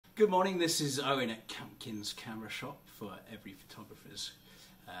Good morning, this is Owen at Campkins Camera Shop for every photographer's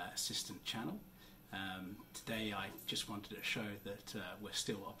assistant channel. Today I just wanted to show that we're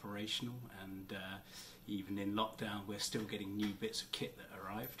still operational, and even in lockdown we're still getting new bits of kit that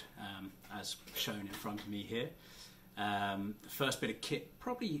arrived, as shown in front of me here. The first bit of kit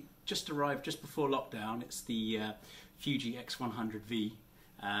probably just arrived just before lockdown. It's the Fuji X100V,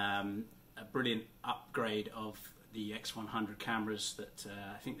 a brilliant upgrade of the X100 cameras that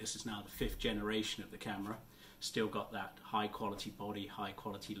I think this is now the 5th generation of the camera. Still got that high quality body, high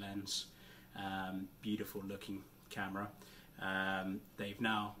quality lens, beautiful looking camera.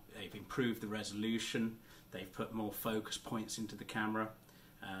 They've improved the resolution, they've put more focus points into the camera.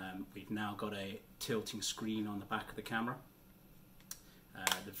 We've now got a tilting screen on the back of the camera.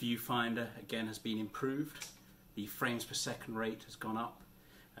 The viewfinder again has been improved. The frames per second rate has gone up.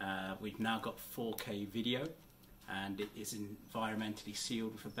 We've now got 4K video, and it is environmentally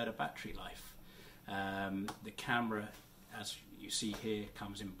sealed for better battery life. The camera, as you see here,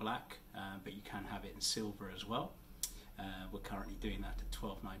 comes in black, but you can have it in silver as well. We're currently doing that at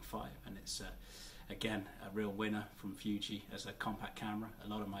 $12.95, and it's again a real winner from Fuji as a compact camera. A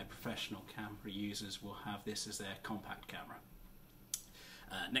lot of my professional camera users will have this as their compact camera.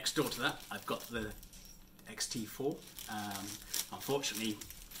 Next door to that, I've got the X-T4. Unfortunately,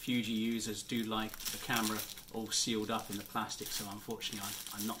 Fuji users do like the camera all sealed up in the plastic, so unfortunately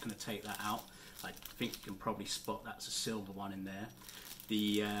I'm not going to take that out. I think you can probably spot that's a silver one in there.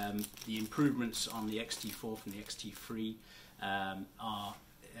 The improvements on the X-T4 from the X-T3 are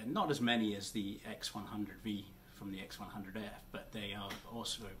not as many as the X100V from the X100F, but they are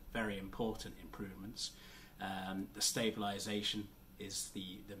also very important improvements. The stabilization is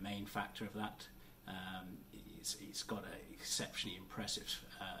the main factor of that. It's got an exceptionally impressive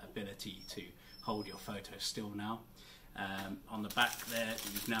ability to hold your photo still now. On the back there,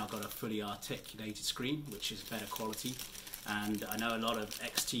 you've now got a fully articulated screen, which is better quality. And I know a lot of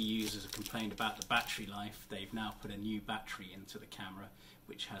X-T users have complained about the battery life. They've now put a new battery into the camera,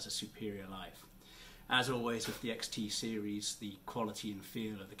 which has a superior life. As always with the X-T series, the quality and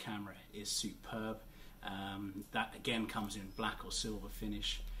feel of the camera is superb. That again comes in black or silver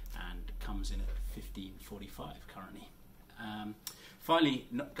finish, and comes in at $15.45 currently. Finally,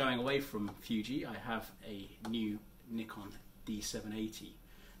 not going away from Fuji, I have a new Nikon D780.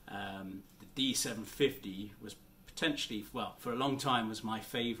 The D750 was potentially, well, for a long time was my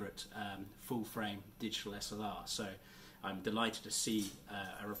favourite full frame digital SLR, so I'm delighted to see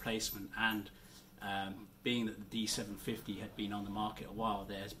a replacement, and being that the D750 had been on the market a while,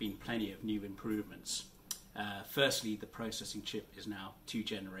 there's been plenty of new improvements. Firstly, the processing chip is now 2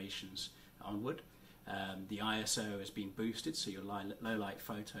 generations onward. The ISO has been boosted, so your low light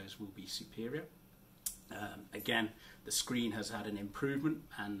photos will be superior. Again, the screen has had an improvement,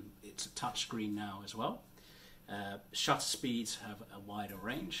 and it's a touch screen now as well. Shutter speeds have a wider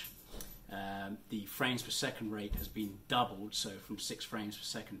range. The frames per second rate has been doubled, so from 6 frames per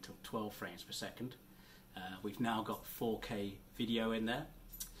second to 12 frames per second. We've now got 4K video in there.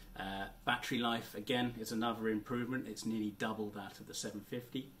 Battery life again is another improvement. It's nearly double that of the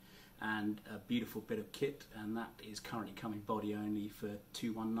 750, and a beautiful bit of kit, and that is currently coming body only for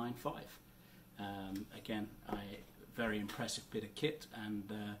 $21.95. Again, very impressive bit of kit,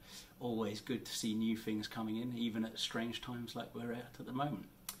 and always good to see new things coming in, even at strange times like we're at the moment.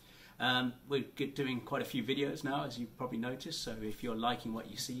 We're doing quite a few videos now, as you've probably noticed, so if you're liking what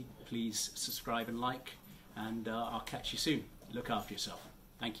you see, please subscribe and like, and I'll catch you soon. Look after yourself.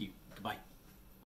 Thank you. Goodbye.